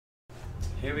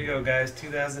Here we go, guys.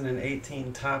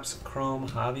 2018 Topps Chrome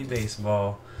Hobby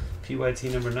Baseball, PYT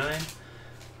number 9.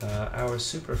 Our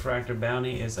Superfractor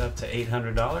bounty is up to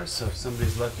 $800, so if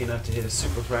somebody's lucky enough to hit a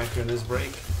Superfractor in this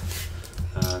break,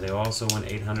 they'll also win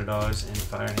 $800 in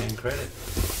Firehand credit.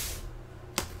 If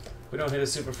we don't hit a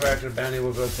Superfractor, bounty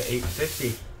will go up to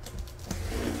 $850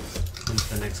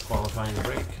 into the next qualifying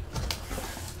break.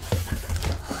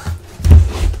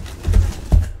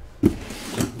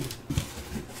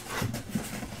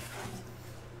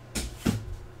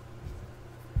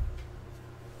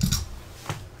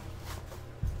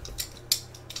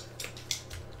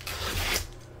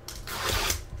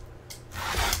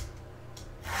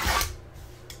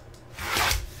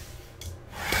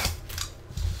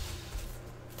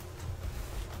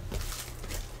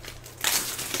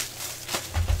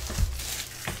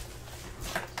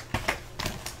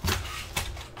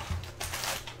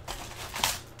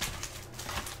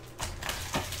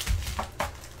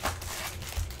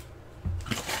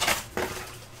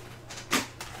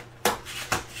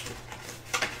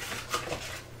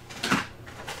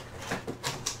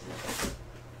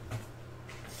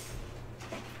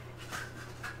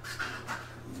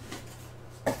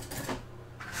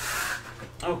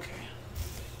 Okay.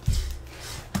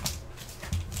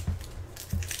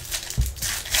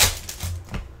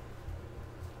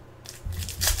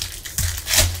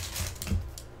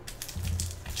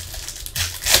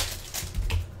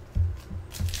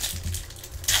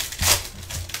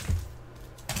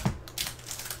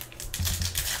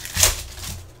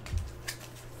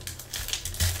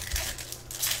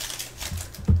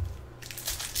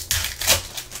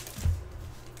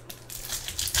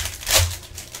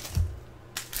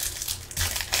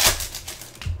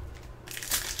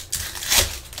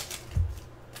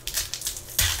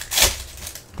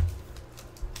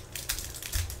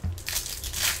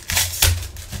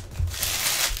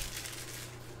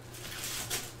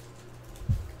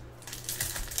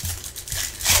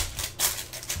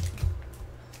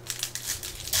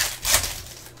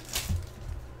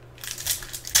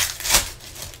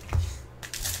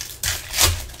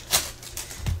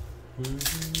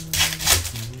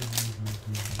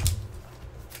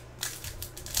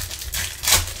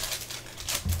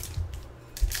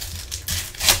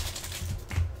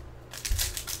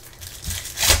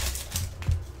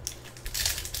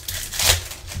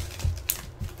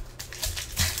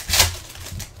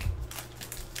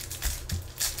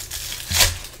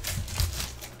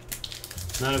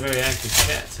 Not a very active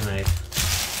chat tonight.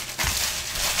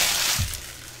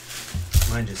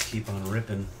 Mine just keep on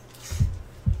ripping.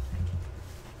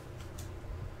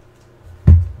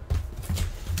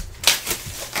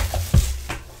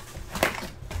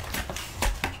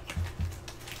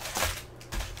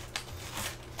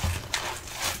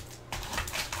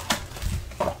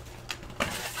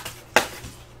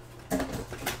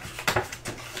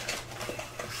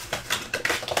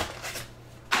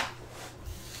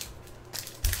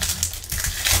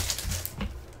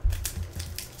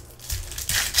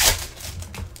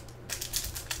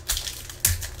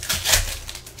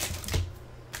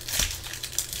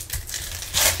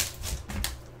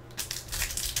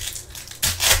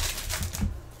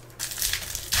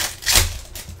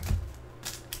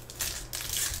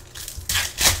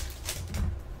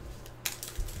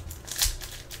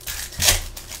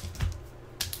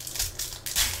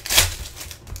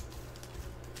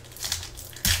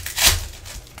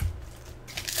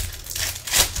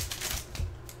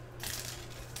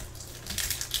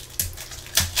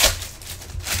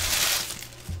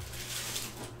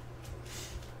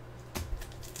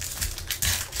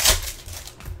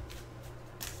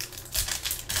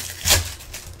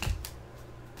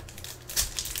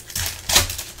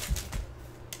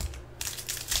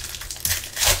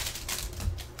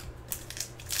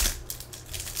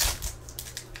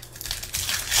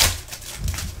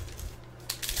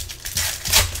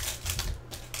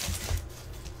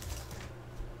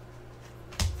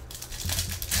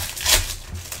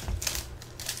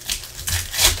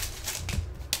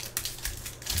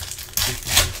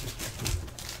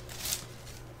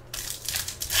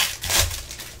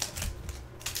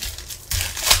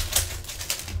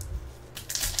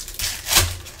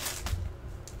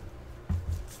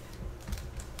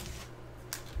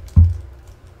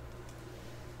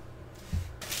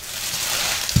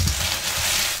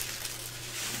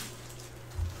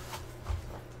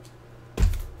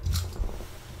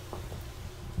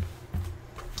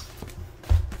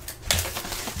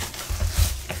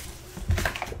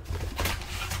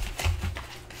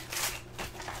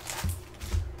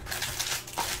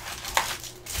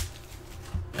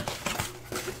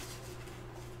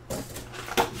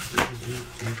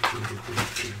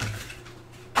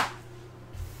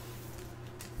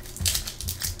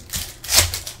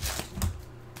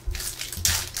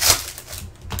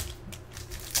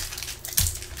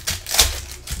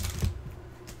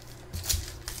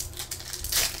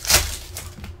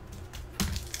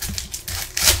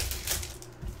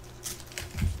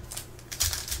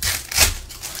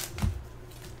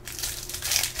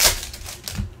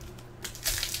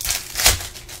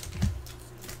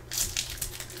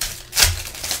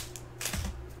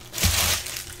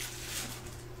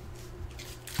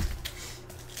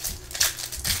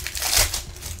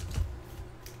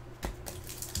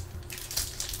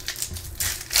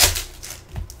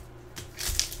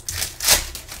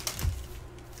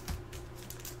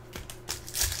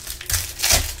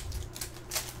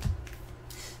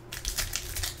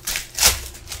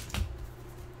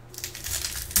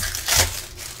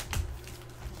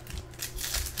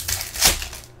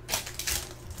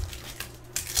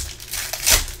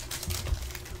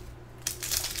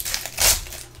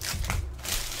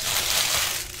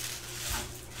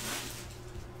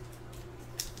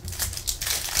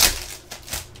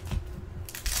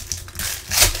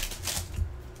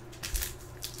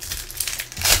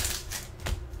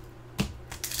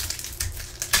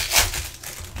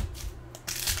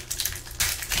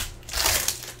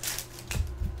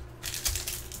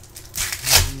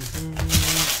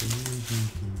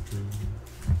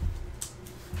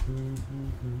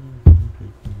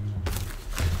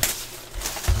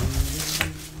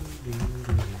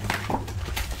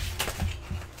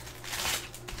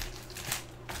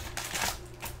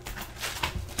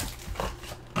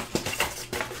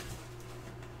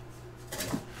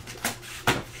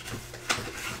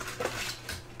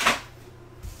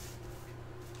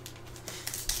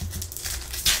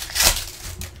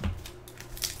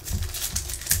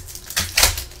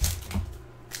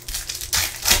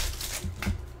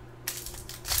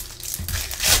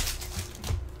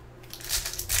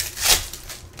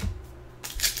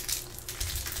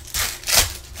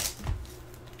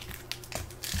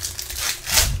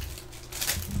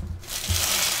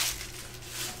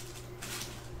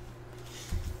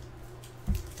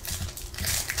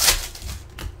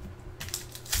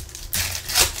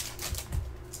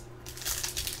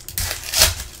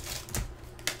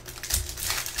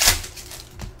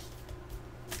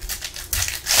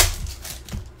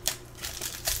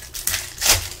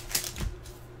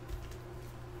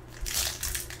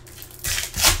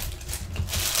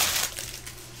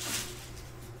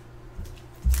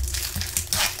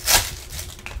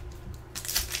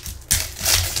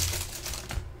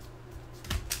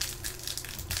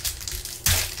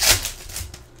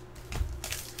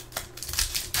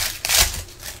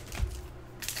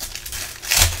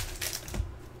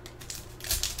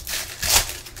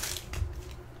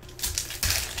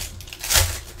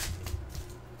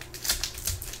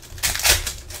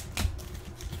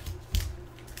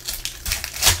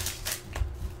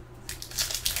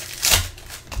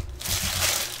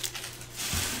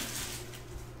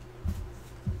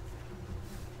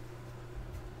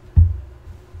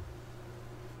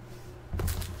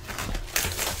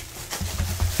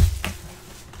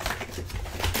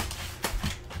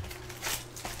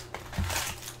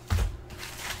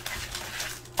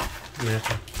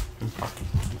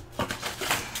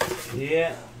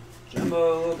 Yeah, Jumbo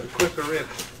a little bit quicker rip.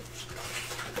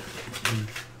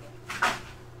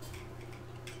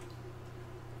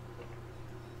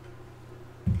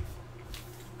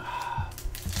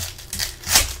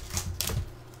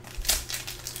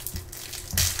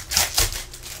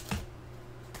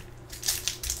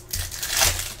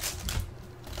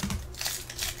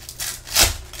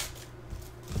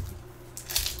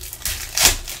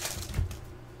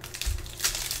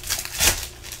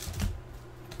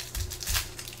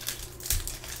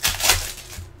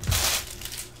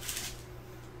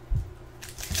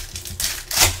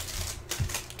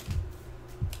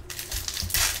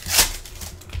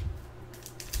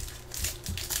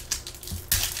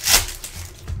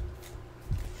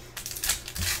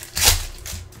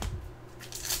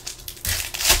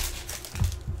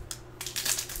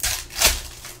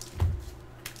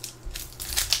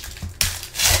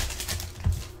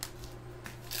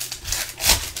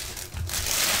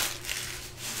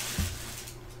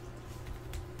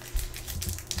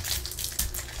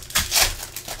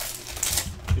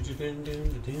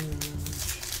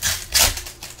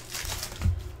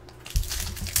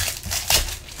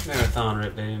 Marathon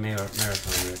rip, baby.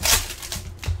 Marathon rip.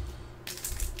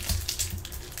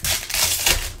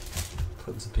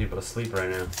 Putting some people to sleep right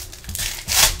now.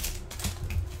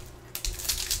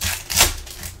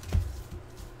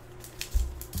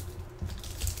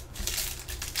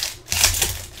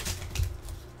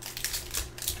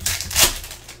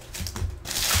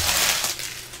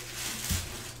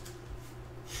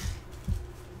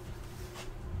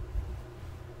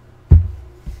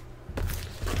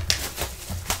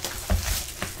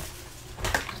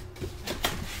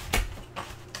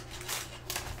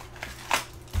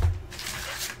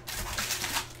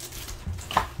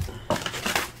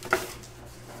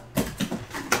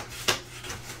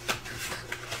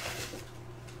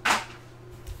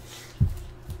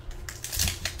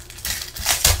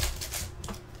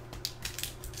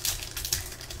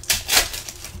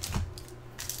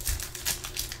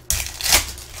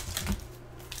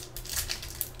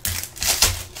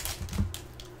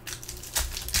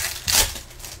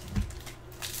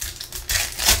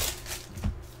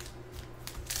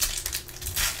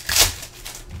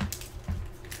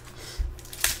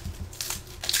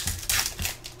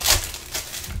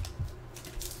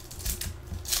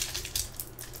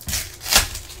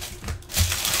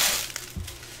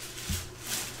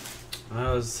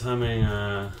 I was humming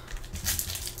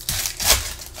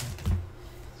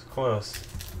coils.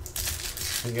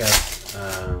 I got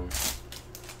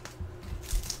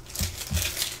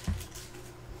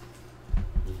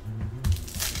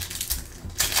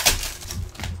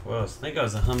coils. I think I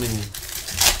was humming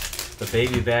the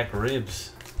baby back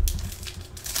ribs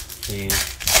theme.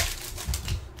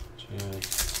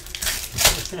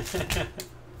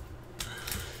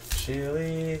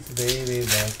 Chili's baby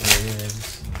back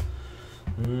ribs.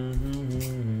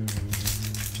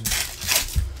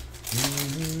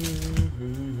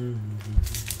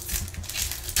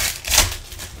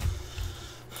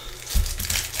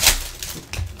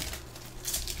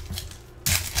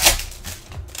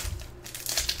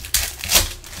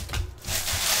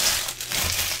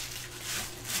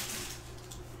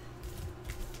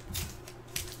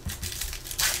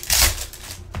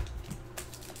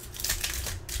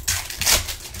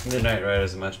 Midnight Ride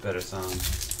is a much better song.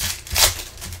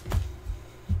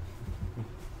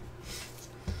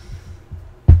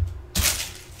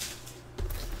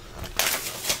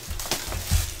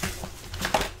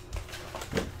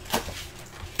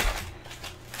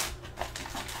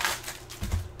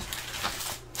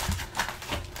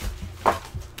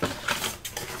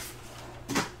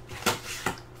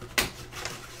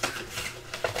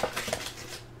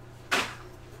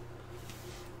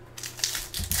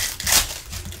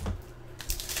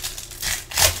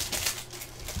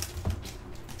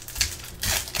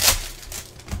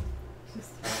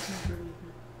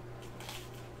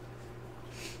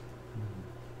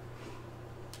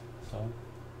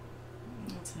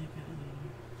 That's how I got it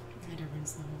later. I had to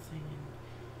rinse the whole thing and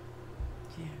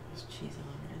yeah, there's cheese all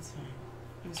over it. It's fine.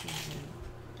 It was really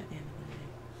good at the end of the day.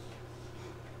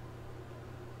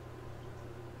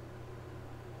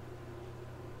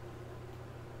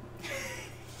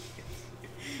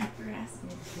 You're asking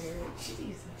me for it.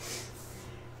 Jesus.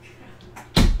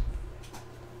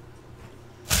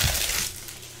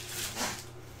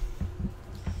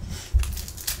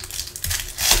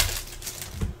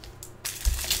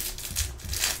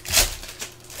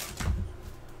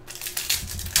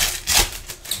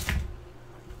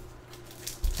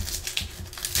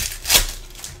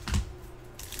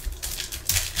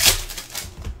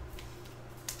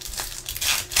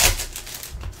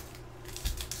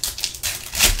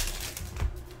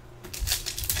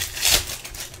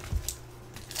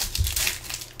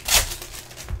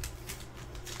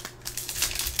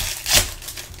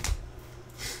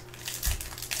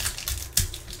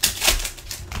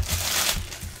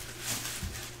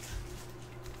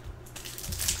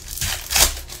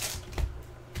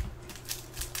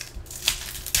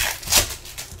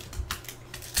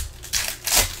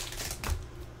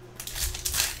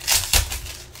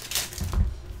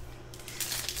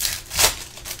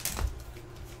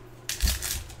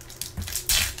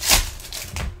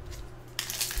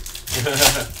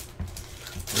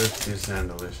 Those do sound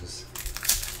delicious.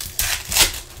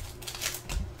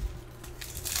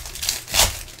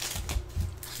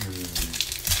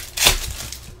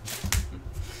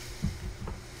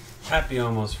 Happy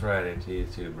almost Friday to you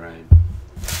too, Brian.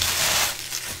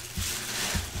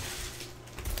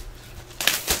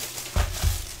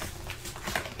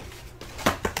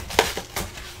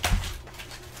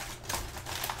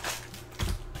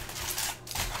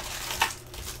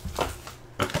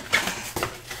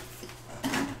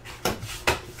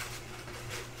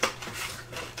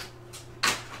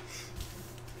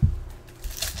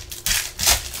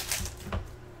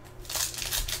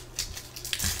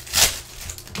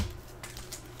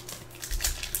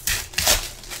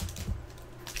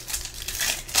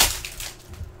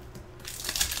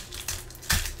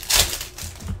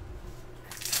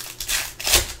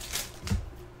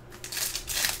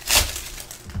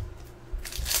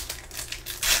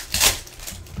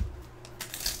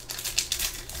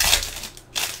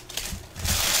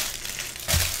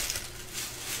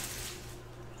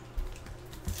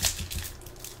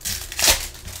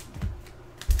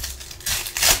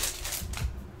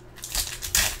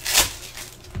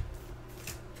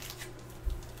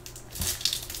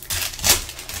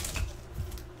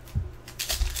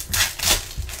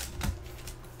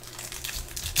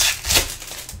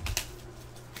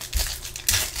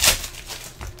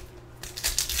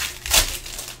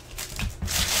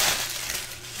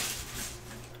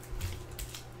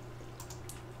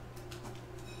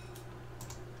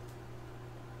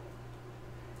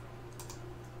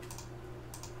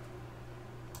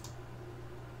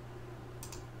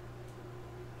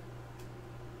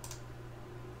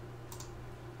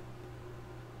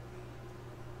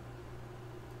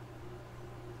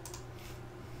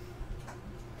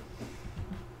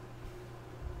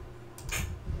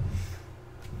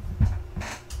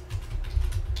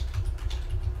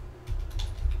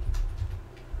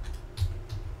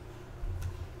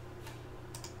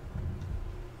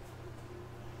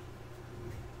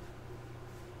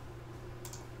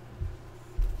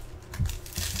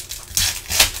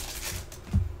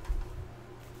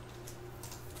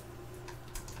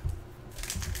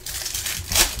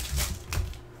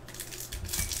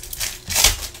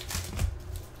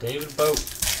 David Boat.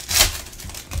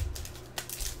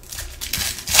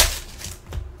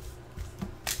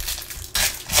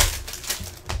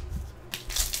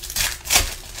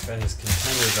 Got his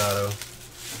Contenders auto.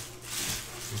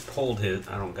 We pulled his.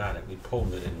 I don't got it. We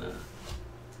pulled it in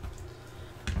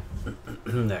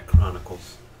that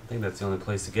Chronicles. I think that's the only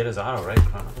place to get his auto, right?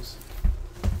 Chronicles.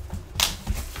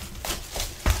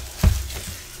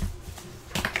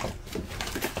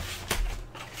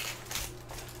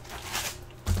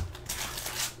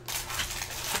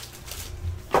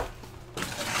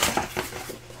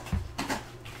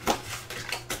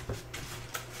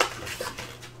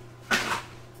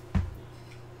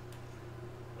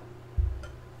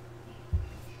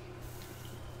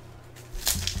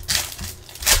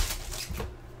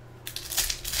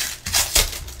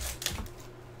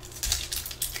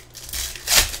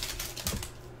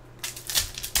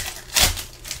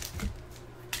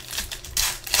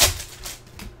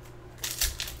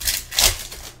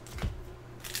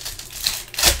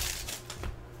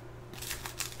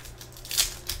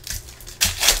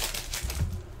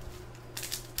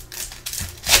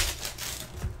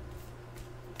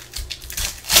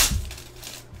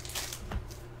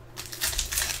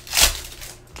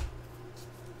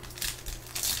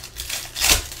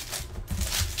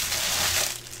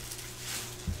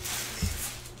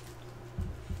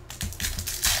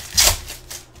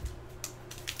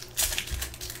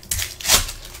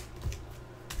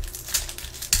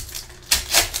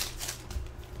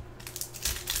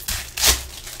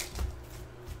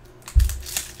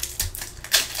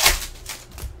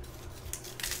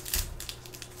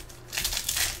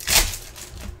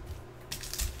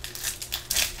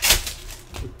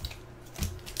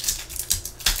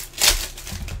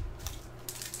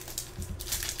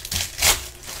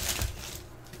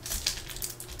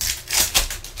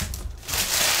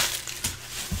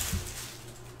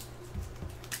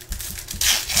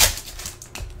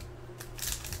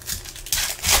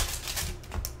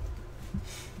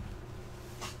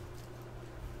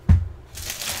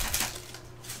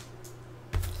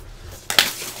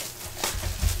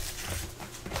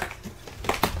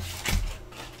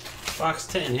 Box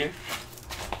 10 here.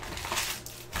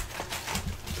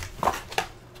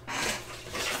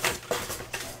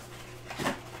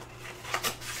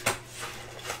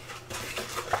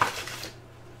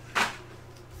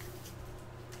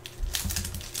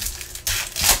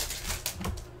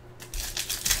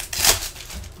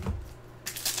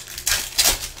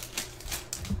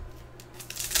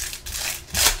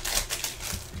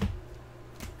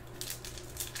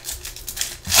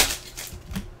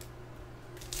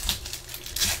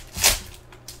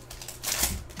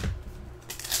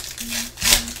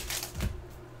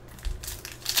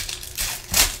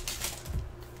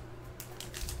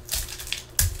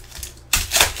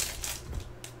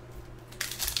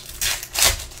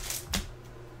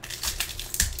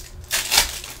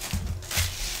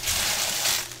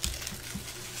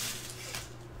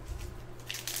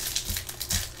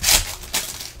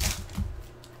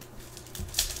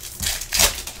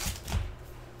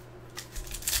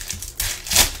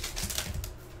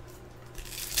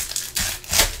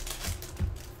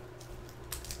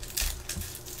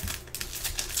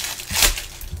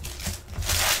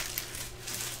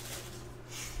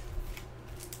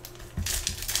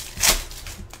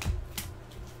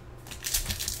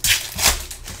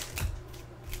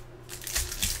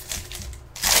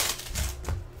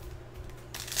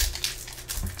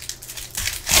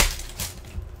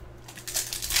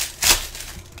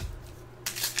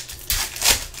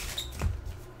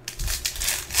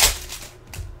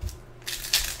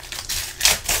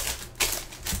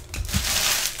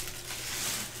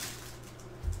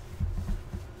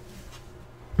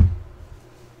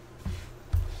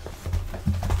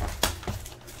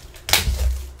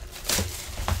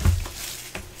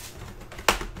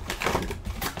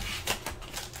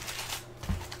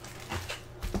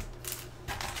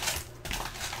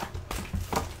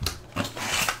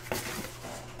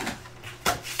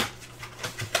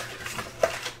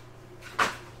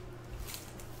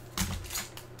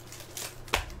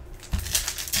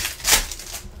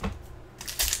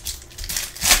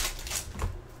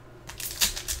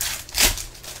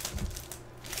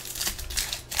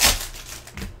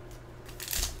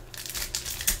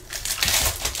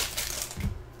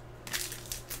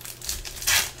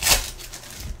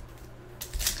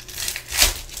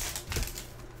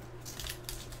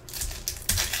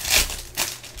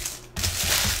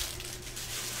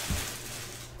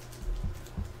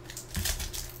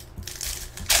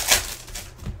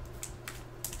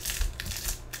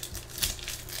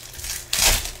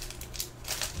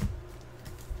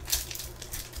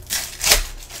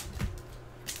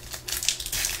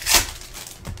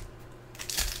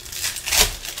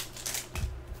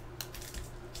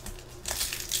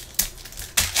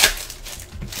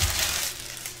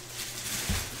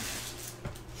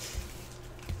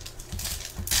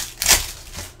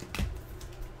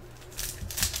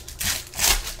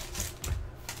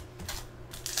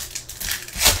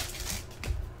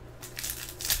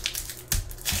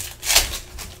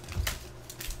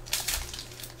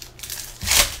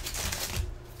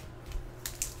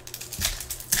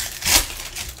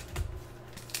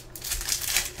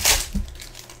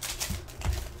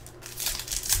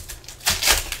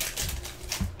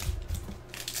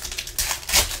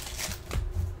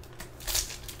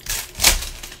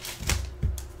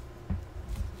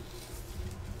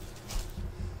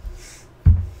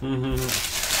 Scrivener,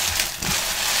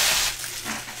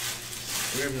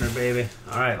 baby.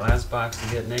 Alright, last box to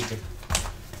get naked.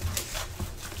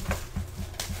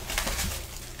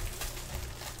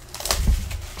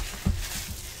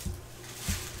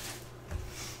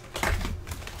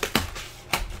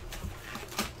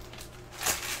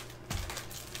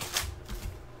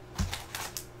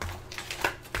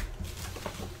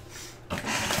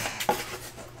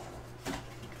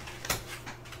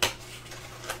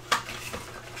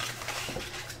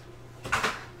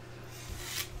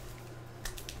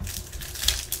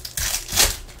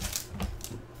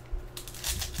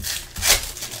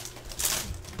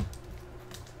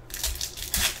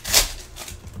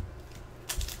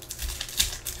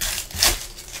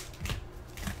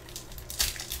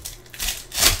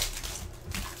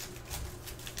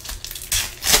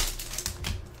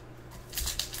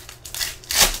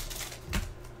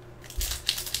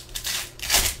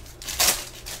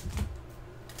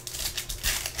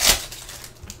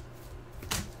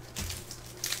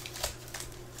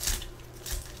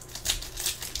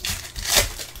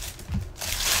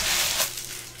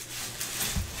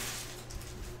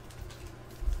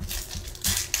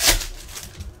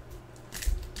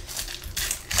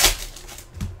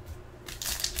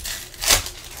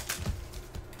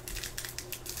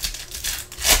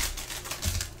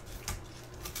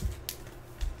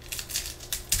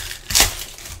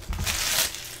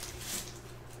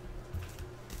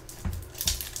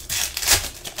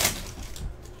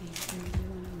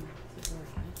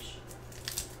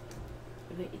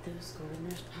 Those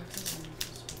gardeners pockets and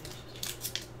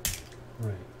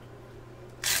Right.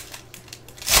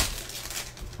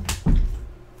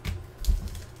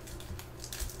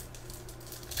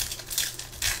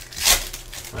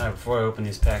 Alright, before I open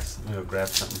these packs, I'm gonna go grab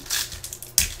something.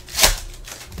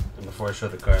 And before I show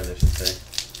the cards, I should say,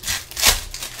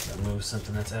 I'll move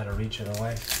something that's out of reach of the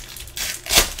wife.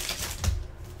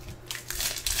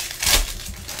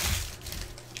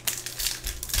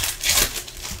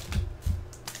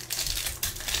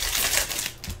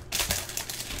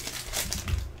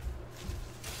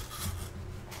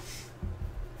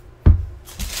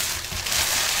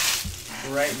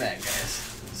 Right back, guys.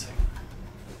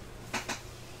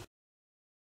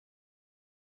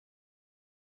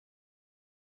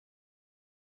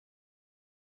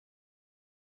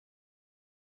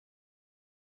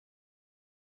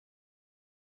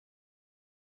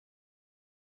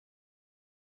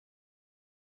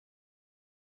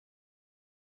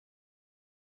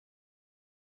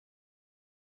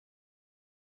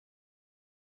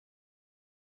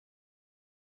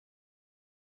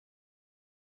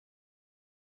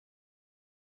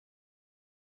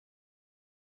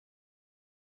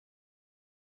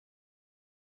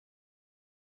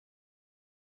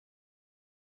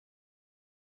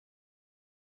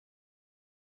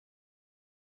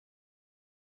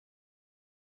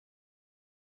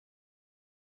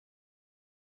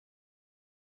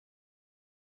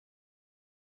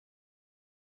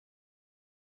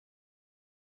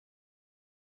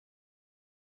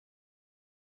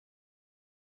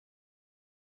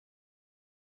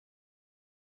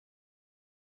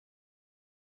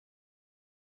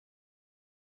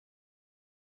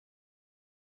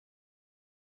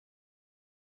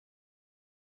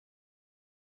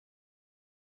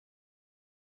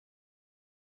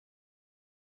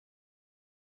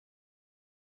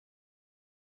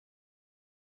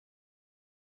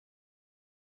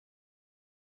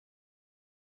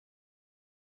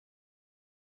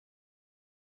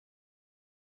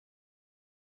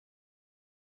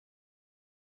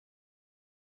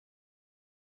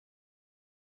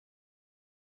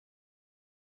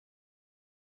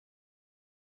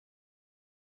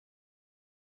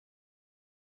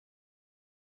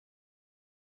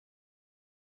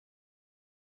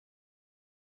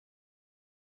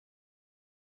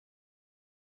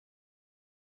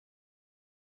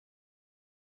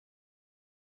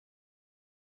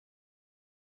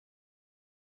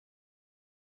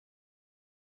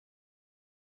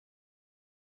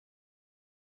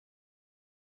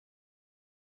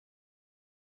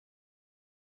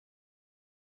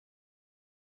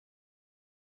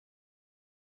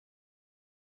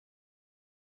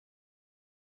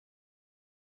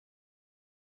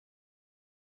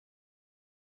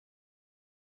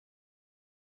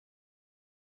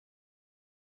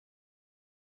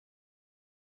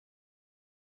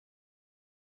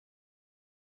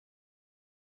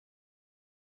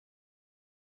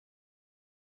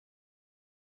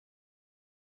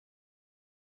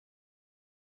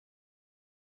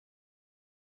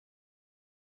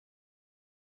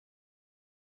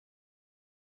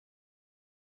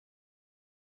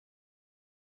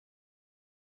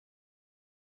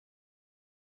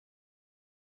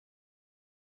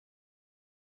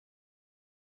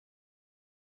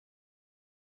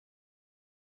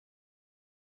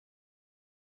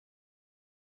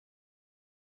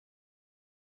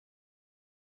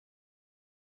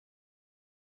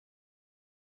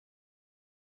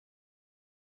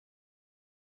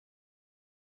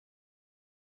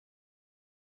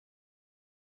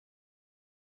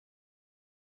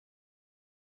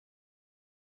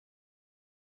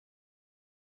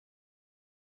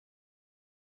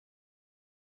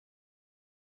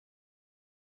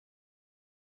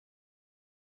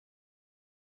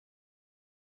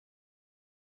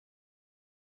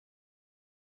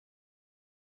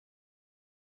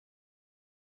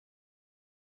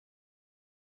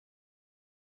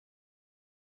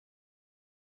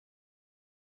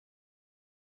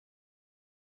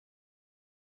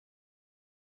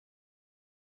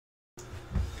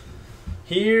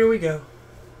 Here we go.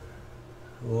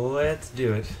 Let's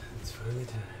do it. It's finally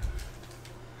time.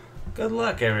 Good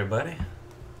luck, everybody.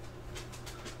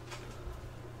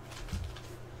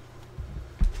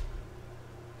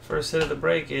 First hit of the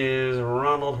break is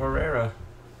Ronald Herrera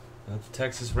of the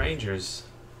Texas Rangers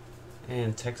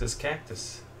and Texas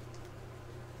Cactus.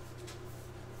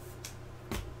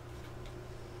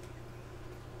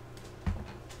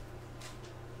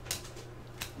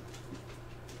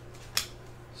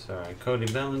 Sorry, Cody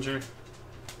Bellinger,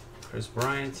 Chris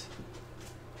Bryant,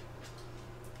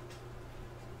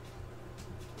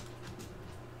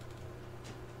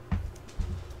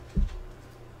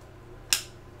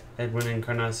 Edwin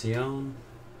Encarnacion,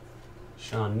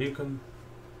 Sean Newcomb,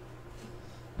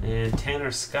 and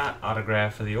Tanner Scott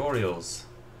autograph for the Orioles.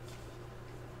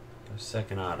 Their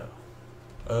second auto.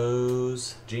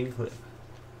 O's, Gene Clip.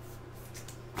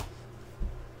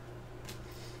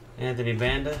 Anthony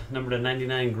Banda, number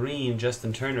 /99 green,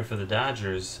 Justin Turner for the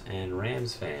Dodgers and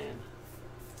Rams fan.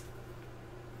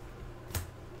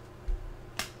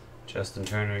 Justin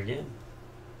Turner again.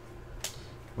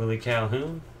 Willie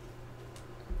Calhoun,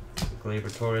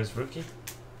 Gleyber Torres rookie.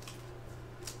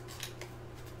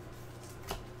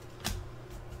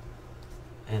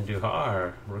 And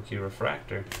Duhar, rookie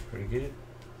refractor, pretty good.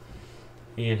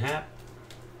 Ian Happ.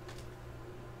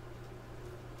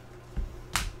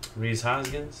 Rhys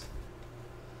Hoskins,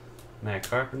 Matt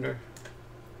Carpenter,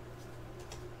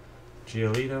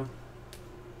 Giolito,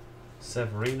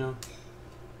 Severino,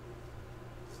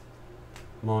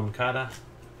 Moncada,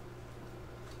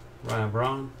 Ryan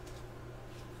Braun,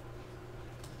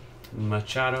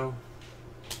 Machado,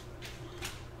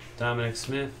 Dominic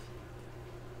Smith,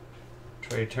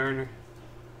 Trey Turner,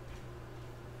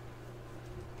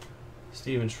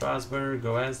 Steven Strasburg,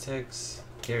 Go Aztecs,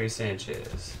 Gary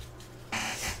Sanchez.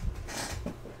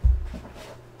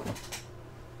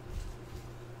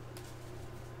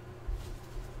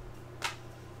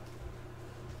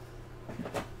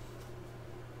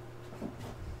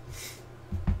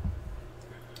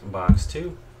 Box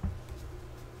 2.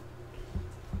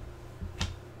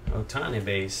 Ohtani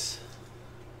base.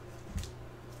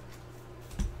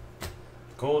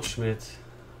 Goldschmidt.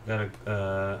 Got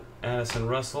a Addison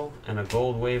Russell and a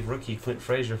Gold Wave rookie Clint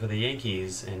Frazier for the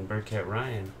Yankees and Burkett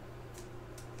Ryan.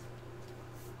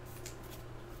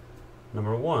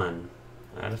 Number 1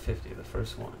 out of 50, the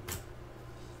first one.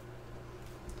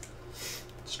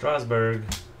 Strasburg.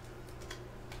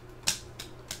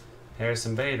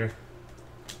 Harrison Bader.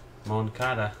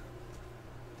 Moncada,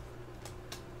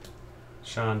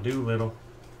 Sean Doolittle,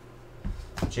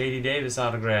 J.D. Davis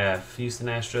autograph, Houston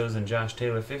Astros and Josh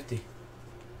Taylor 50.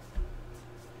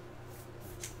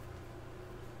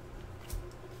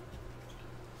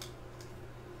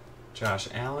 Josh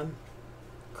Allen,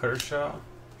 Kershaw,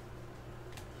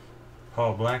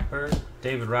 Paul Blackburn,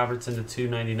 David Robertson to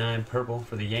 299 purple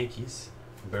for the Yankees,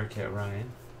 Burkett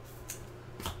Ryan,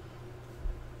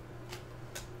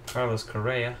 Carlos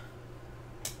Correa,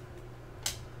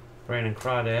 Brandon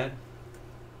Crawdad,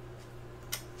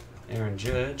 Aaron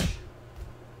Judge,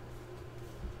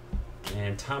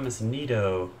 and Thomas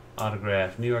Nido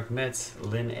autograph, New York Mets,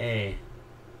 Lynn A.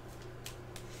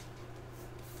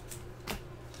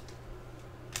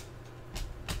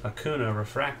 Acuna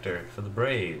refractor for the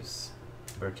Braves,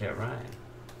 Burkett Ryan.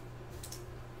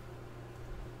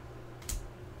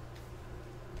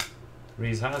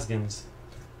 Rhys Hoskins,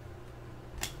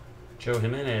 Joe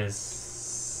Jimenez,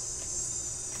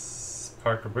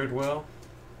 Parker Bridwell,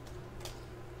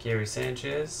 Gary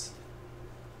Sanchez,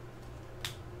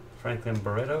 Franklin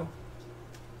Barreto,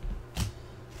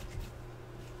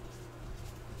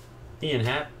 Ian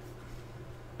Happ,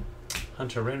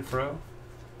 Hunter Renfroe,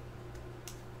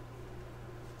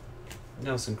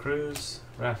 Nelson Cruz,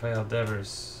 Rafael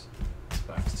Devers,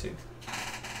 box 2.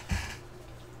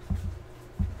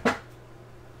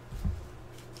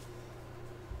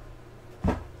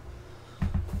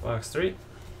 Box 3.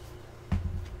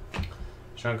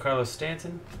 Giancarlo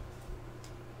Stanton,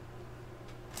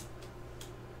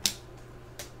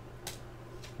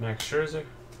 Max Scherzer,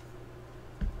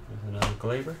 with another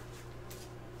Gleyber,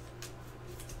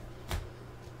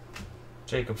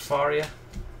 Jacob Faria,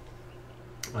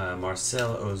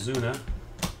 Marcel Ozuna,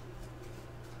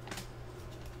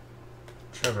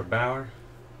 Trevor Bauer,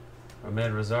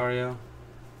 Ahmed Rosario,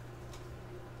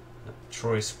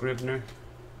 Troy Scribner,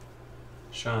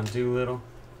 Sean Doolittle,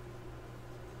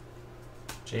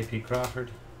 J.P.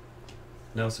 Crawford,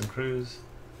 Nelson Cruz,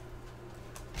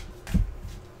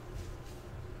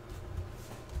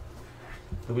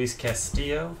 Luis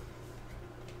Castillo,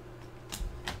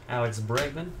 Alex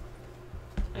Bregman,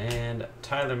 and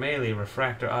Tyler Mahle,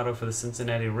 refractor auto for the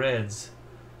Cincinnati Reds,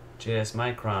 JS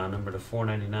Micron, number to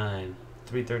 499,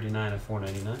 339 of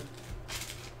 499.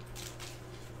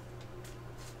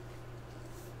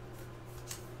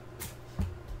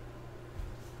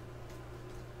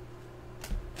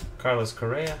 Carlos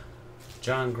Correa,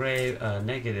 John Gray,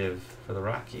 negative for the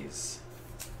Rockies.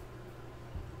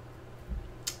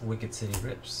 Wicked City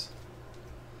Rips.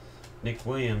 Nick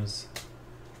Williams,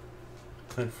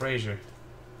 Clint Frazier,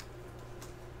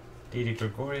 Didi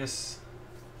Gregorius,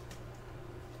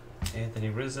 Anthony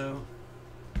Rizzo,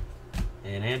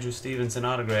 and Andrew Stevenson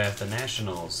autograph, the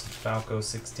Nationals, Falco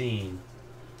 16.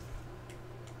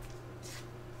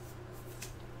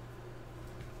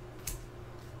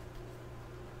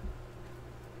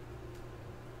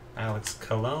 Alex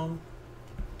Colon,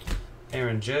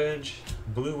 Aaron Judge,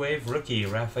 Blue Wave rookie,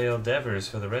 Rafael Devers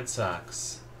for the Red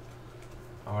Sox,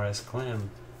 RS Clem.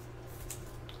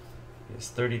 It's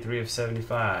 33 of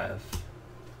 75.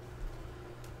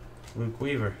 Luke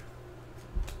Weaver,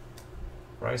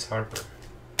 Bryce Harper.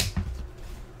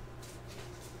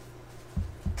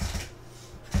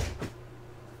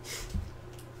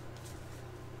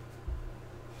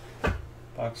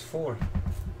 Box 4.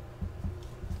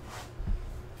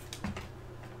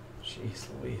 Jeez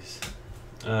Louise.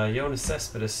 Jonas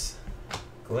Cespedes,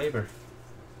 Glaber.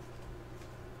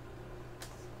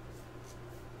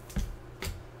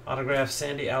 Autograph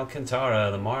Sandy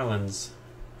Alcantara, the Marlins,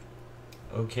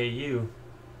 OKU.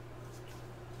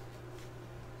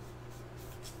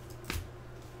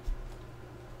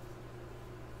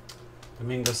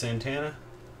 Domingo Santana,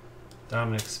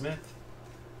 Dominic Smith,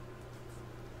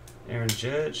 Aaron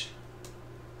Judge,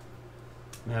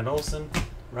 Matt Olson,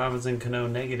 Robinson Cano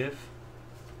negative,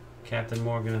 Captain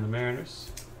Morgan and the Mariners,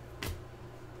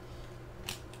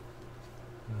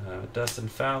 Dustin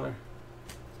Fowler,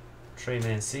 Trey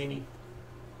Mancini,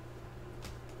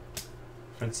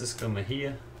 Francisco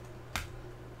Mejia,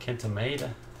 Kenta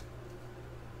Maeda,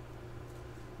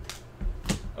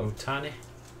 Otani,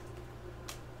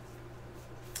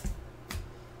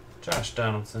 Josh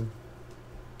Donaldson,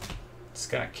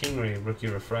 Scott Kingery, rookie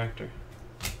refractor,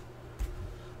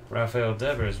 Rafael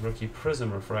Devers, rookie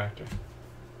prism refractor,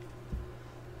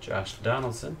 Josh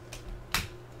Donaldson,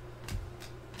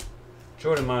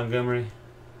 Jordan Montgomery,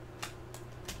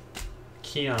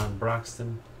 Keon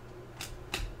Broxton,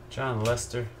 John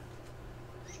Lester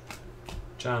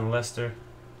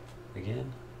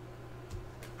again,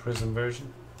 prism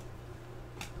version,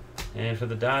 and for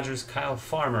the Dodgers, Kyle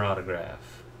Farmer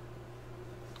autograph.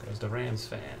 There's the Rams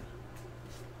fan.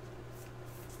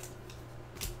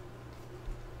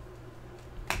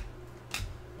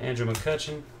 Andrew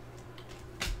McCutchen,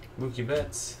 Mookie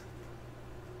Betts,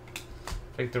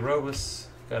 Victor Robles,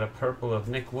 got a purple of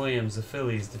Nick Williams, the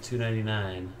Phillies, the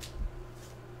 299.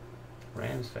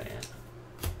 Rams fan.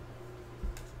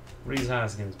 Reese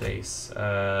Hoskins base.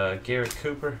 Garrett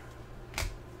Cooper,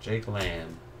 Jake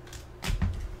Lamb.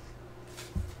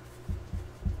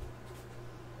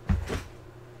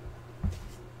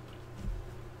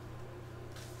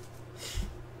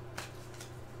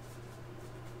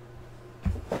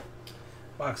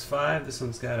 Box 5, this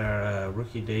one's got our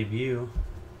rookie debut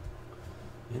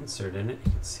insert in it.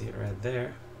 You can see it right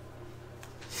there.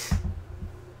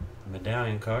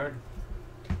 Medallion card.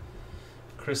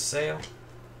 Chris Sale,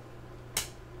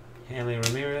 Hanley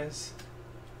Ramirez,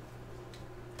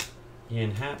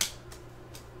 Ian Happ.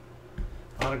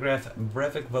 Autograph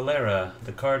Brevik Valera,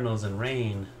 the Cardinals in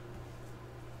rain.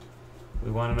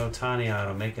 We want an Otani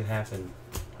auto. Make it happen.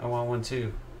 I want one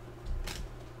too.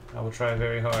 I will try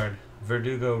very hard.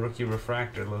 Verdugo rookie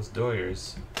refractor, Los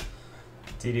Doyers.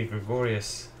 Didi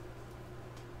Gregorius,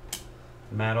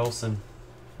 Matt Olson,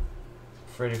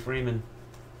 Freddie Freeman,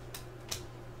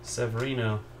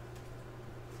 Severino,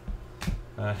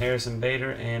 Harrison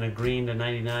Bader, and a green to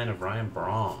 99 of Ryan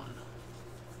Braun.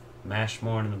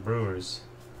 Mashmore and the Brewers.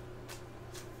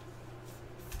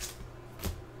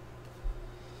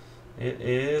 It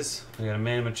is, we got a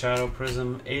Manny Machado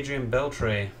prism, Adrian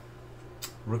Beltre,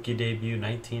 rookie debut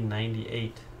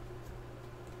 1998.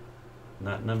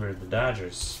 Not numbered, the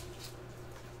Dodgers.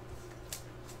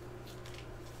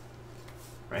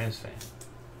 Rams fan.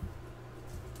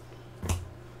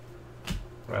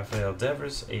 Rafael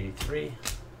Devers, 83.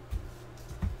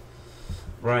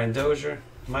 Brian Dozier,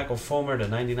 Michael Fulmer to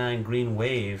 99 green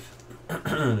wave,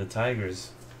 the Tigers.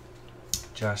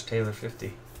 Josh Taylor,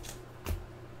 50.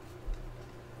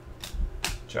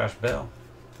 Josh Bell.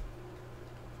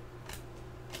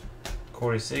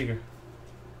 Corey Seager.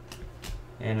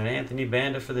 And an Anthony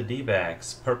Banda for the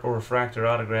D-backs. Purple refractor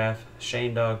autograph,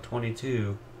 Shane Dog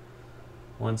 22,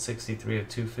 163 of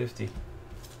 250.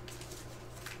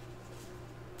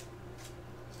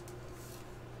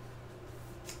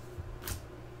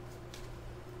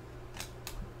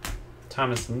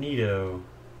 Thomas Nido.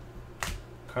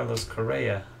 Carlos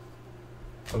Correa.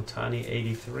 Otani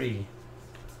 83.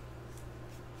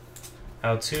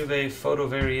 Altuve Photo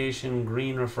Variation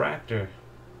Green Refractor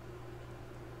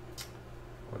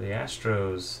for the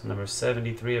Astros, number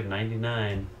 73 of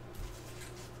 99.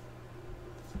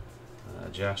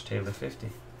 Josh Taylor 50.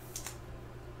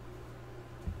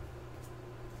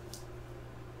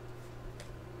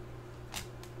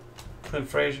 Clint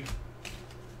Frazier.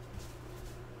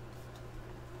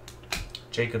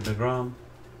 Jacob deGrom.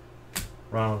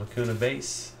 Ronald Acuna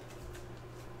base.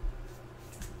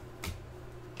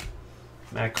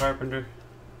 Matt Carpenter.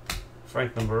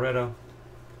 Franklin Barreto.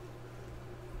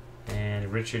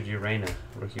 And Richard Urena,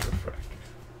 rookie refractor.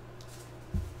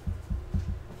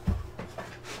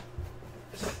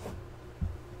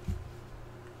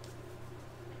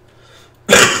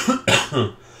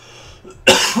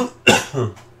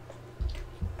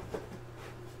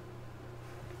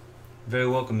 Very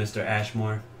welcome, Mr.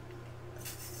 Ashmore.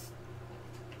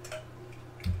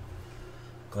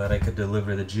 Glad I could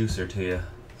deliver the juicer to you.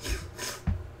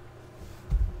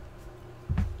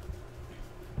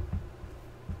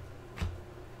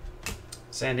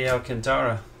 Sandy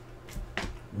Alcantara,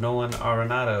 Nolan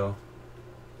Arenado,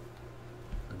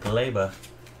 Gleba,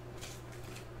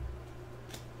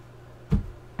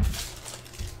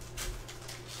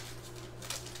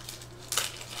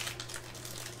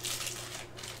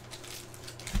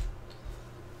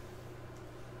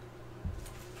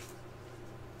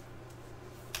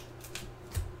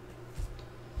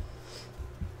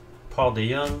 Paul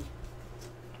DeYoung,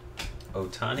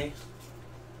 Otani,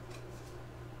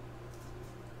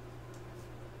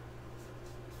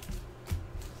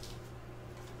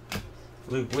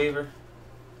 Luke Weaver,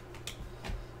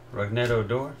 Rougned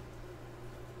Odor,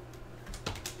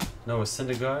 Noah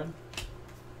Syndergaard,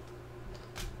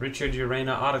 Richard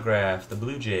Urena autograph, the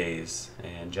Blue Jays,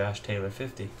 and Josh Taylor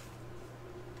 50.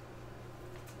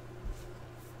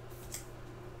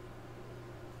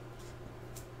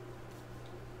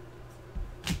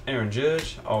 Aaron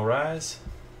Judge, All Rise,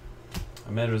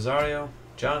 Ahmed Rosario,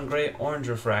 John Gray Orange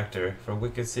Refractor for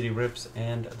Wicked City Rips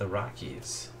and the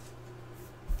Rockies.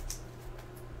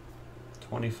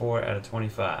 24 out of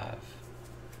 25.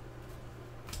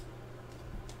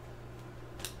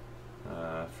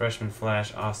 Freshman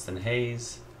Flash Austin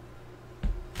Hayes,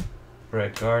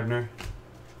 Brett Gardner,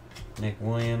 Nick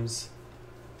Williams,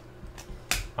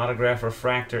 Autograph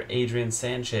Refractor Adrian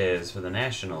Sanchez for the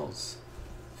Nationals,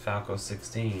 Falco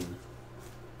 16,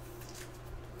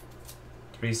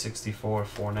 364,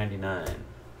 499.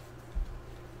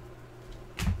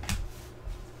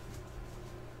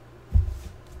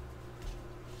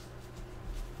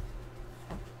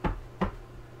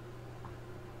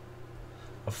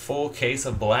 A full case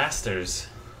of blasters.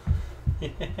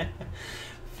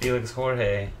 Felix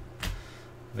Jorge,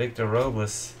 Victor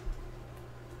Robles,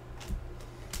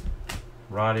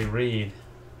 Roddy Reed.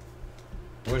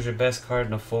 Where's your best card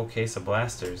in a full case of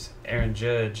blasters? Aaron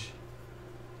Judge,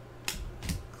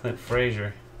 Clint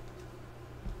Frazier,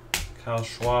 Kyle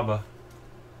Schwaba,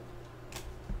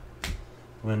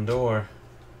 Lindor,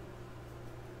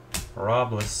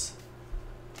 Robles,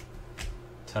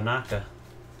 Tanaka,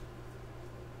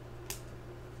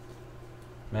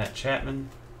 Matt Chapman,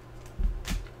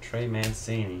 Trey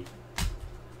Mancini.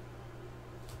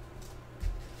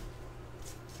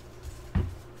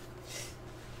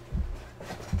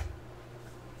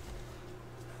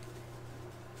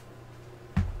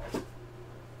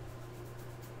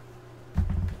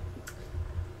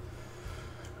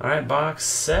 All right, box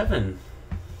 7.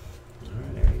 All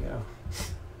right, there you go.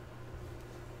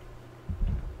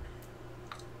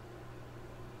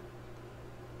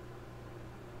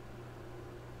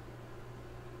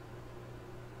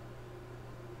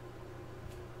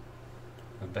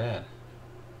 Not bad.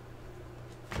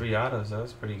 3 autos, though.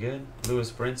 That's pretty good.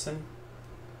 Lewis Brinson,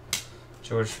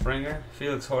 George Springer,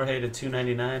 Felix Jorge to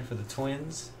 299 for the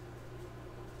Twins,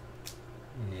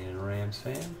 and Rams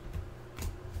fan.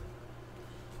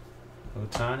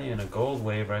 Otani and a gold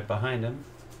wave right behind him.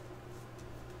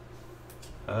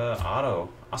 Auto.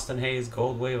 Austin Hayes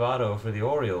gold wave auto for the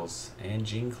Orioles. And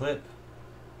Gene Clip.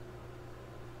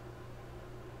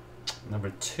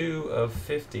 Number 2 of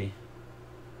 50.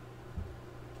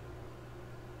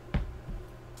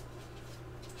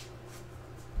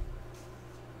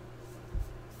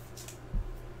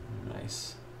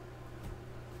 Nice.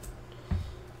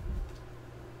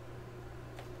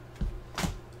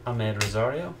 Ahmed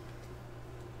Rosario.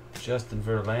 Justin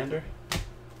Verlander,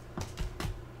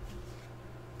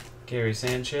 Gary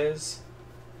Sanchez,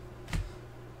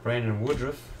 Brandon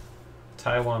Woodruff,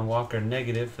 Taijuan Walker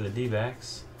negative for the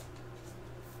D-backs,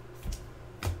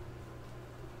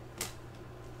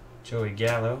 Joey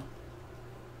Gallo,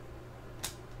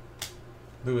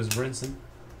 Lewis Brinson,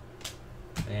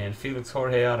 and Felix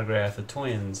Jorge autograph, the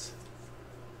Twins.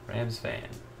 Rams fan.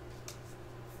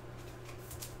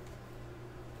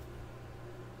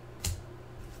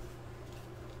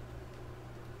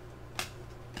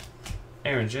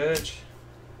 Aaron Judge,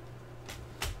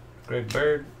 Greg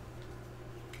Bird,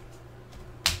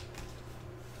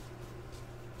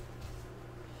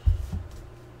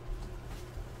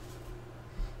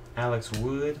 Alex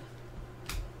Wood,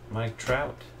 Mike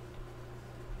Trout,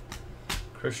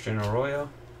 Christian Arroyo,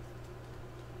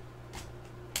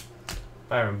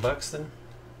 Byron Buxton,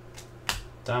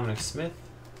 Dominic Smith,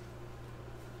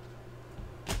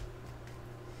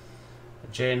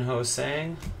 Jaden Ho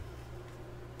Sang,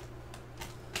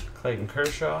 Clayton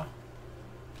Kershaw,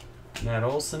 Matt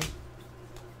Olson,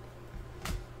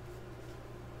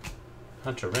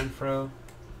 Hunter Renfroe,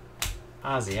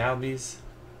 Ozzie Albies,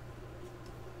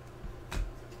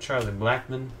 Charlie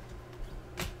Blackmon,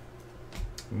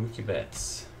 Mookie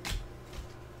Betts.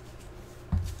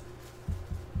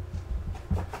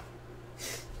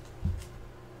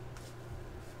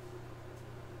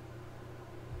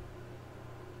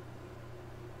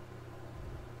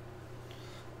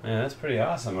 Man, that's pretty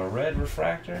awesome. A red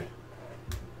refractor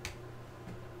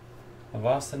of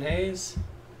Austin Hayes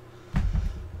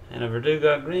and a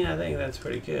Verdugo green. I think that's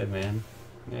pretty good, man.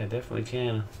 Yeah, definitely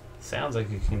can. Sounds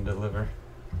like it can deliver.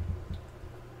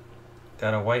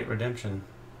 Got a white redemption.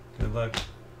 Good luck.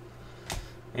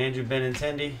 Andrew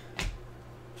Benintendi.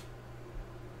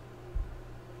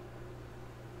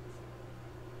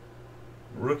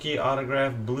 Rookie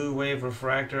autograph blue wave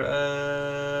refractor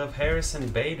of Harrison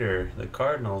Bader. The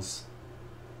Cardinals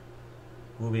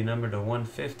will be numbered to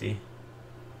 150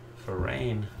 for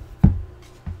Rain.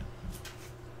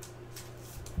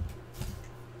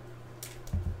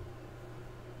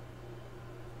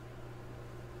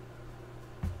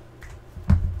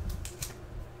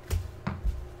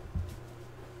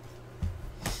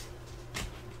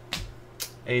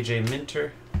 AJ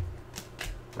Minter,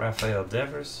 Rafael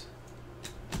Devers,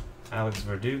 Alex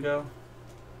Verdugo,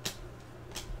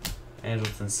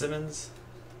 Andrelton Simmons,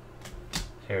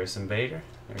 Harrison Bader,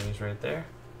 there he is right there,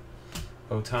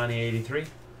 Otani 83,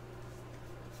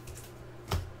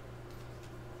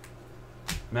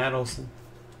 Matt Olson,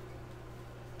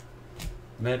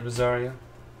 Med Rosario,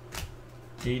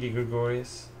 Didi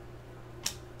Gregorius,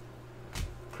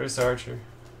 Chris Archer,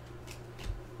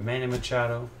 Manny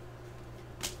Machado,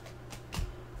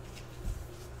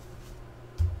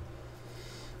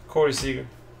 Corey Seager,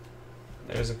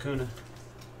 there's Acuna,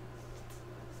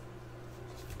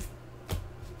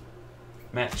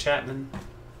 Matt Chapman,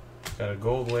 got a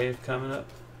gold wave coming up,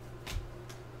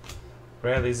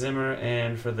 Bradley Zimmer,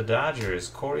 and for the Dodgers,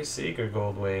 Corey Seager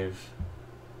gold wave.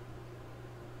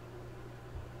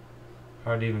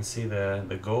 Hard to even see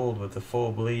the gold with the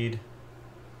full bleed.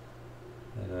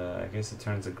 I guess it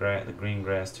turns the green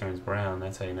grass turns brown.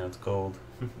 That's how you know it's gold.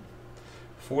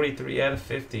 43 out of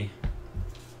 50.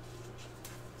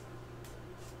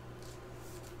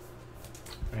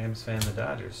 Rams fan, the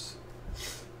Dodgers.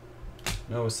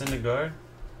 Noah Syndergaard,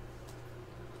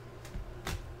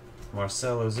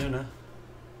 Marcell Ozuna,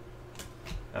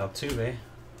 Altuve,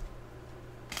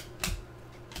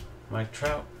 Mike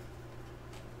Trout,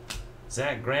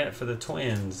 Zach Grant for the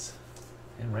Twins,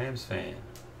 and Rams fan.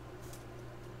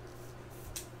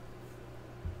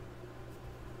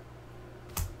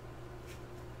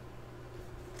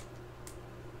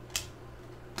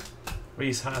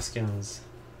 Rhys Hoskins,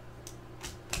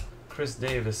 Chris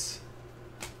Davis,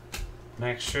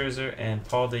 Max Scherzer, and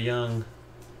Paul DeJong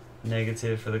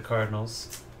negative for the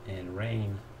Cardinals, and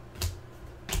Rain.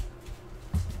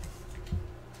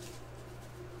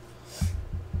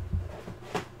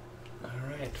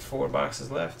 Alright, 4 boxes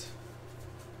left.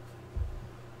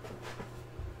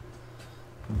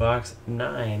 Box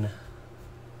 9.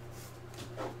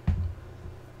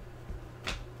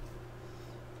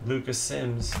 Lucas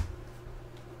Sims,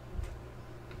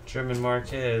 German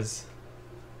Marquez,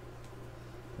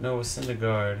 Noah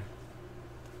Syndergaard,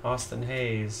 Austin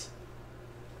Hayes,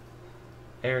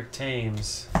 Eric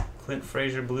Thames, Clint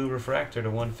Frazier blue refractor to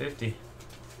 150.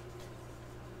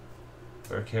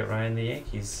 Burkett Ryan, the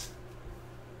Yankees.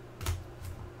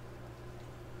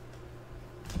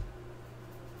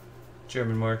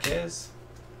 German Marquez,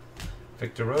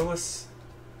 Victor Robles,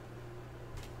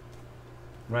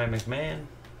 Ryan McMahon,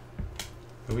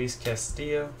 Luis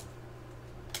Castillo,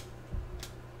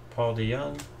 Paul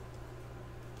DeJong,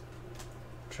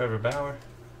 Trevor Bauer,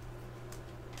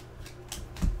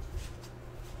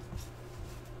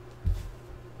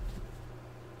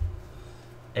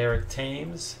 Eric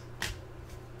Thames,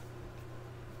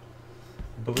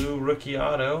 blue rookie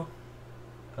auto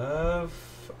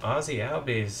of Ozzie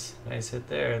Albies. Nice hit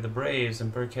there. The Braves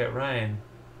and Burkett Ryan.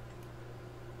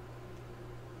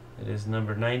 It is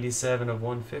number 97 of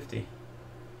 150.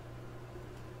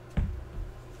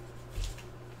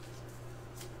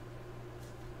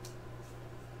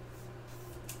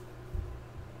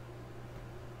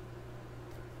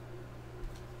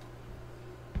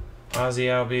 Ozzie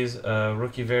Albies,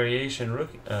 rookie variation,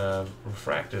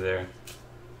 refractor there.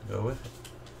 Go with it.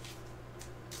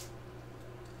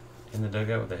 In the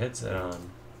dugout with the headset on.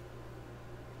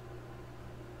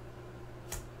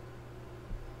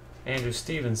 Andrew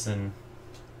Stevenson,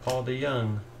 Paul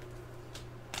DeYoung,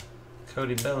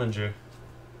 Cody Bellinger,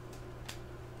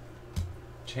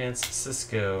 Chance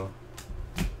Cisco,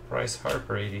 Bryce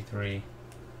Harper 83,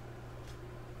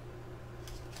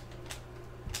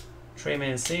 Trey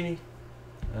Mancini,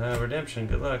 redemption,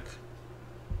 good luck.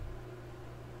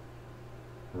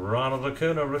 Ronald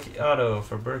Acuna rookie auto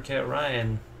for Burkett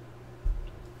Ryan.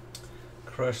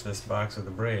 Crush this box with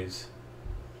the Braves.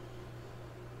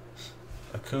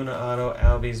 Acuna auto,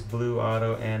 Albies blue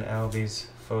auto, and Albies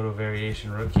photo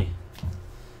variation rookie.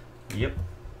 Yep.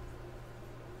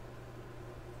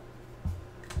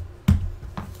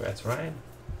 Congrats, Ryan.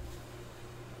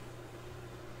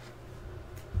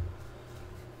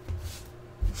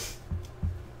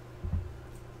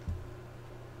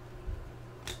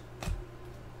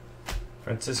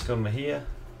 Francisco Mejia,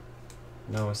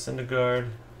 Noah Syndergaard,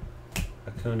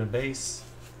 Acuna base,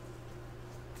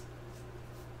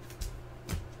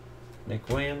 Nick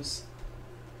Williams,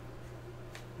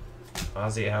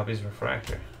 Ozzie Albies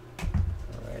refractor.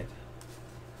 All right.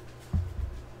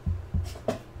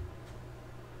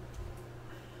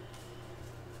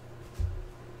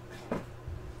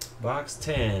 Box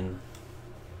 10.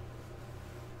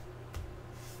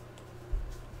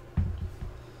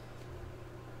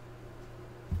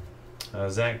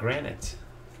 Zach Granite,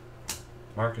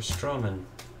 Marcus Stroman,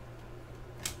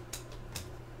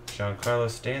 Giancarlo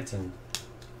Stanton,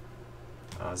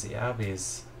 Ozzie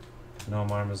Albies,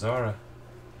 Nomar Mazara,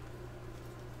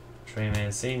 Trey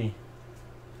Mancini,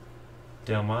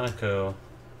 Delmonico,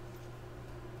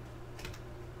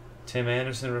 Tim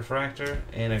Anderson refractor,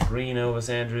 and a green Elvis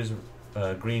Andrews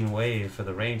green wave for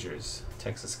the Rangers,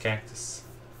 Texas Cactus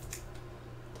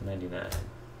to 99.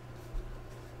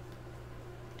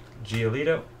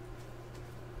 Giolito,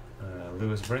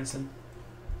 Lewis Brinson,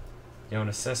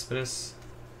 Jonas Cespedes,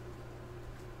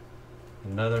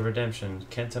 another redemption,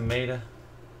 Kenta Maeda,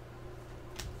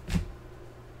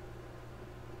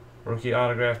 rookie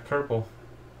autograph purple,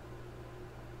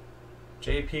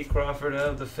 J.P. Crawford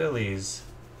of the Phillies,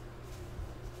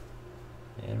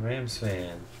 and Rams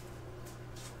fan.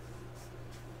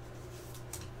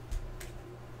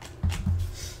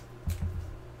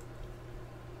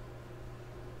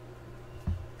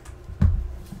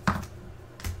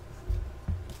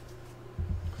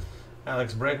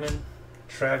 Alex Bregman,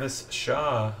 Travis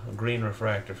Shaw, a green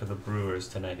refractor for the Brewers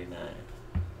to 99.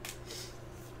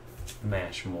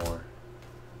 Mashmore.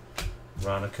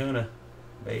 Ron Acuna,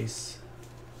 base.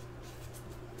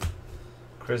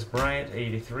 Chris Bryant,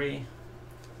 83.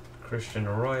 Christian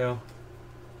Arroyo.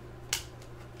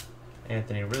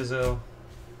 Anthony Rizzo.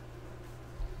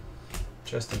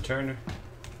 Justin Turner.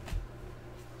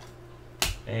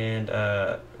 And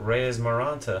Reyes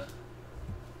Maranta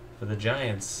for the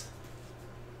Giants.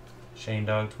 Shane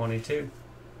Dog 22.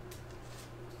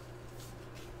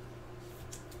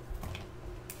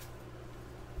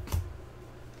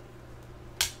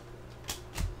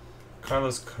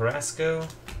 Carlos Carrasco,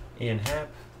 Ian Happ,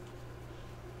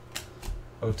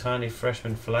 Otani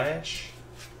Freshman Flash,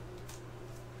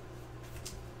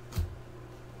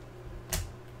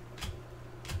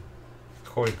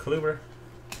 Corey Kluber,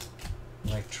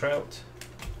 Mike Trout,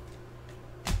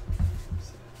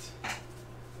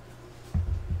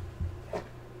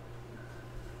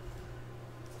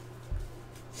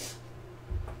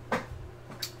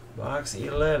 Box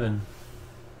 11.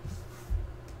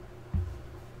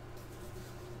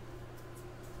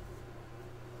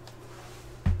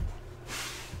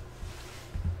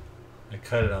 I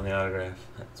cut it on the autograph.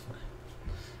 That's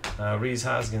fine. Reese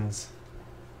Hoskins,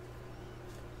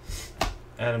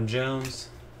 Adam Jones,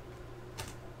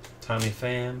 Tommy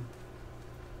Pham,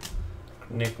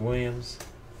 Nick Williams,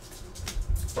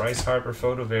 Bryce Harper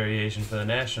photo variation for the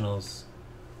Nationals,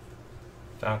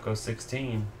 Falco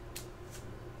 16.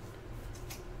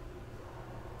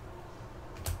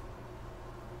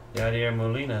 Yadier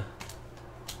Molina,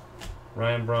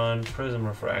 Ryan Braun Prism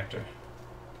Refractor,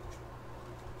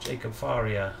 Jacob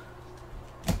Faria,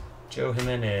 Joe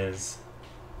Jimenez,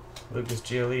 Lucas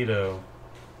Giolito,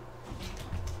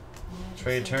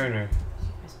 Trey Turner. You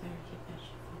guys better keep that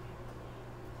shit for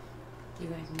me. You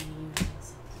guys mean you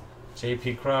guys.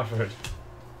 J.P. Crawford.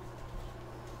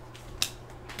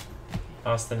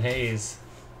 Austin Hayes.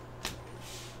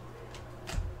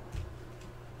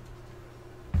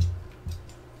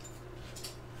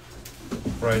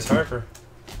 Bryce Harper.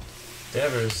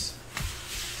 Devers.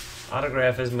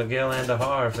 Autograph is Miguel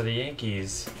Andujar for the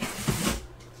Yankees.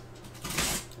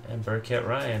 And Burkett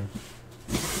Ryan.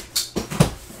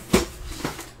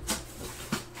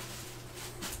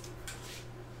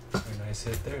 Very nice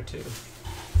hit there too.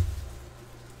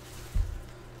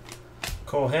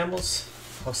 Cole Hamels.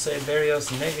 Jose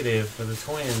Barrios negative for the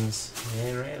Twins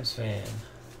and Rams fan.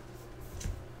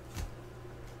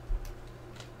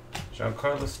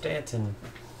 Giancarlo Stanton.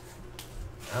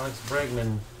 Alex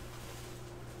Bregman.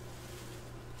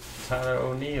 Tyler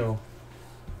O'Neill.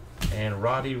 And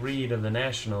Roddy Reed of the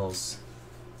Nationals.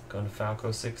 Going to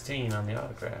Falco 16 on the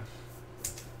autograph.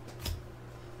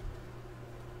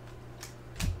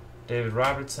 David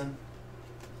Robertson.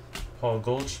 Paul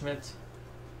Goldschmidt.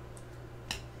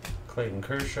 Clayton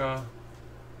Kershaw.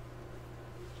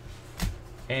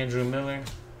 Andrew Miller.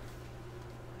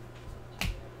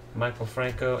 Michael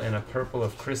Franco, and a purple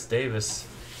of Chris Davis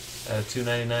at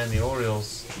 $2.99 the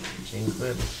Orioles. Gene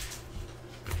Clip.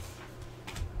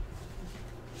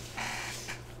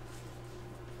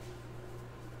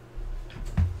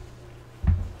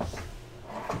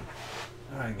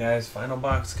 Alright guys, final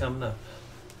box coming up.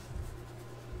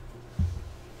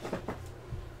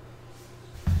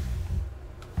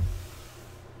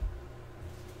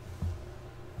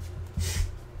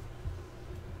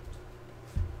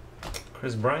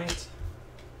 Chris Bryant.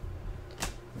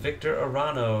 Victor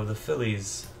Arano, the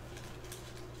Phillies.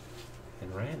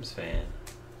 And Rams fan.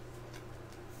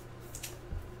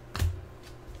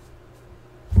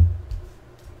 We'll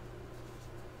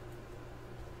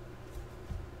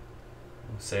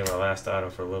save our last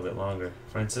auto for a little bit longer.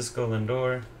 Francisco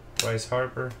Lindor. Bryce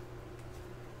Harper.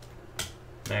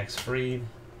 Max Fried.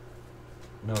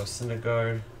 Noah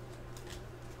Syndergaard.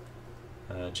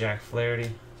 Jack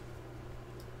Flaherty.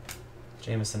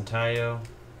 Jamison Tayo,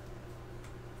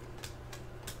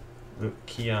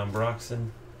 Keon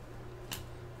Broxton,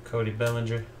 Cody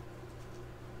Bellinger,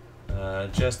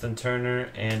 Justin Turner,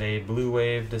 and a Blue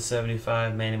Wave to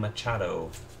 75 Manny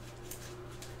Machado.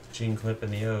 Gene Clip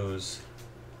in the O's.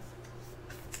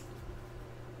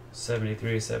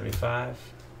 73-75.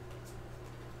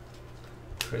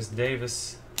 Chris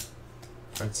Davis,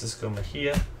 Francisco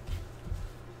Mejia.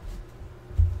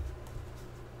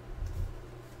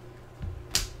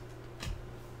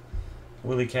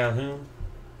 Willie Calhoun,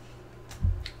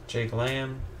 Jake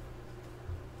Lamb,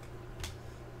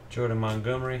 Jordan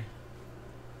Montgomery,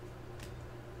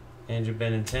 Andrew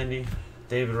Benintendi,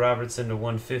 David Robertson to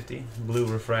 150, blue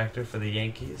refractor for the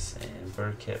Yankees, and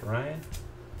Burkett Ryan,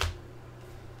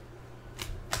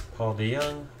 Paul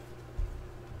DeYoung,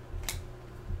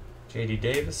 J.D.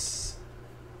 Davis,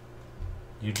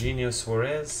 Eugenio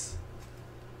Suarez,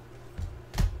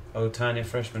 Ohtani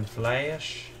Freshman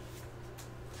Flash,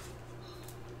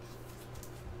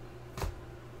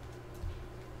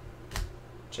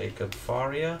 Jacob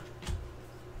Faria,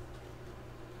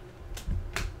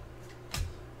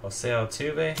 Jose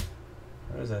Altuve.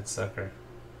 Where is that sucker?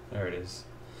 There it is.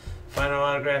 Final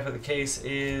autograph of the case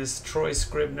is Troy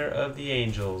Scribner of the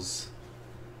Angels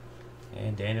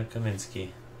and Daniel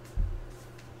Kaminsky.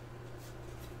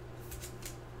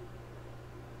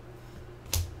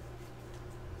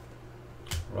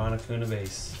 Ron Acuna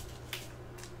base.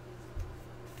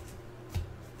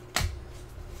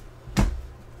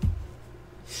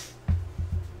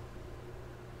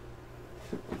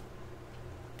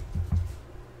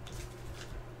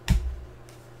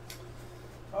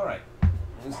 Alright,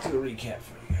 let's do a recap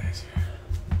for you guys here.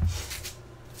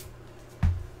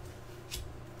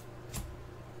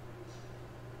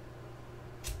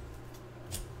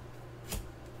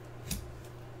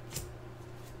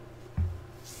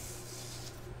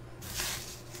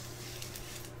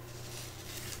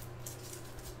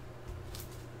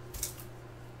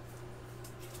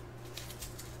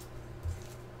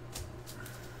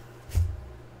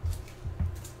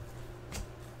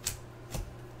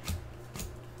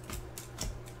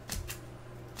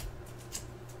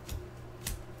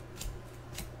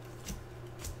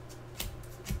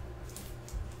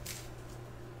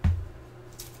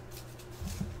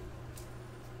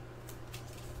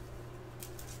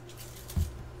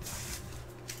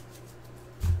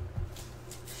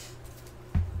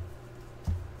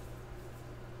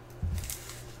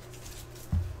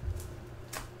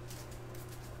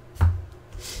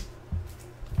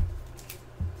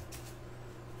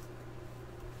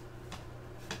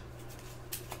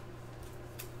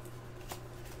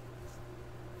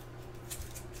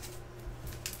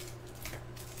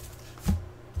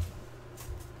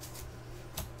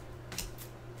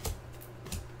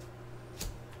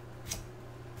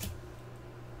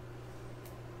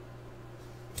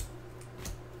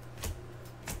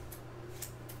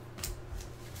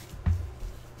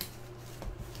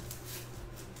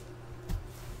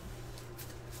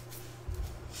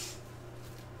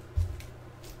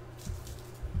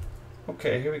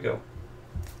 Okay, here we go.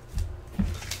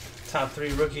 Top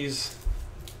 3 rookies.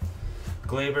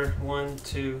 Glaber, 1,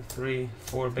 2, 3,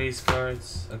 4 base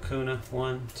cards. Acuna,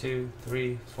 1, 2,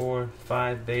 3, 4,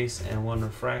 5 base and 1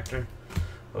 refractor.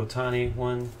 Ohtani,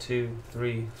 1, 2,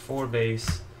 3, 4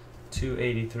 base, 2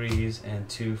 83s, and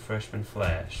 2 freshman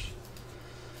flash.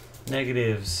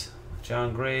 Negatives: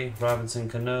 John Gray, Robinson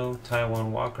Cano, Taijuan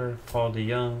Walker, Paul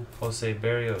DeJong, Jose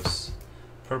Berrios.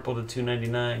 Purple to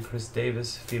 299, Chris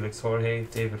Davis, Felix Jorge,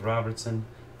 David Robertson,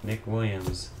 Nick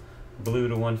Williams. Blue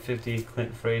to 150,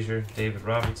 Clint Frazier, David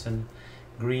Robertson.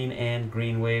 Green and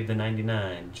Green Wave to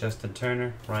 99, Justin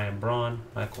Turner, Ryan Braun,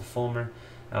 Michael Fulmer.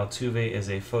 Altuve is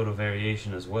a photo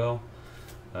variation as well.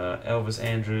 Elvis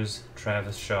Andrews,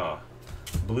 Travis Shaw.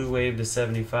 Blue Wave to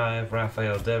 75,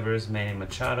 Rafael Devers, Manny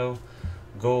Machado.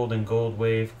 Gold and Gold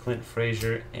Wave, Clint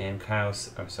Frazier and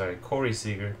Corey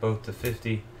Seager, both to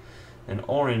 50. An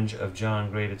orange of John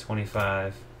Gray to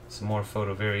 25. Some more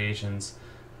photo variations.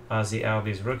 Ozzie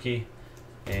Albies rookie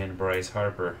and Bryce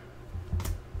Harper.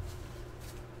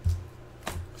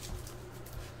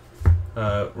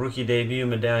 Rookie debut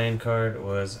medallion card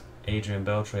was Adrian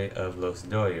Beltre of Los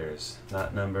Dodgers,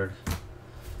 not numbered.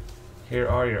 Here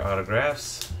are your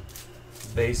autographs.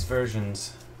 Base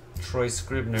versions: Troy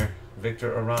Scribner,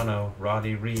 Victor Arano,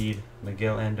 Roddy Reed,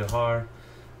 Miguel Andujar,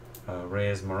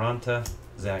 Reyes Maranta,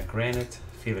 Zach Granite,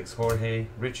 Felix Jorge,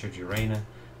 Richard Urena,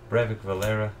 Brevik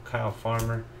Valera, Kyle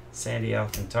Farmer, Sandy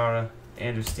Alcantara,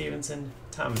 Andrew Stevenson,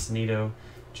 Thomas Nido,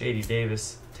 J.D.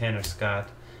 Davis, Tanner Scott,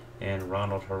 and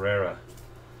Ronald Herrera.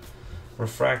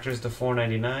 Refractors to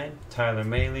 499, Tyler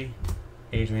Mahle,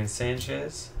 Adrian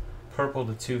Sanchez. Purple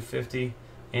to 250,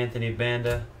 Anthony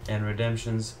Banda. And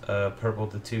redemptions, purple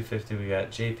to 250, we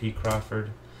got J.P. Crawford.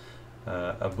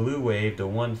 A blue wave to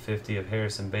 150 of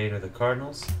Harrison Bader, the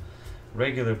Cardinals.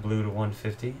 Regular blue to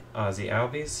 150, Ozzie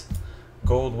Albies.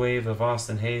 Gold wave of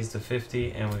Austin Hayes to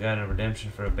 50, and we got a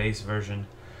redemption for a base version,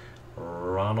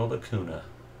 Ronald Acuna.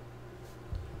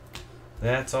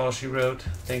 That's all she wrote.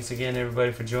 Thanks again,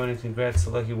 everybody, for joining. Congrats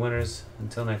to lucky winners.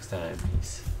 Until next time,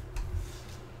 peace.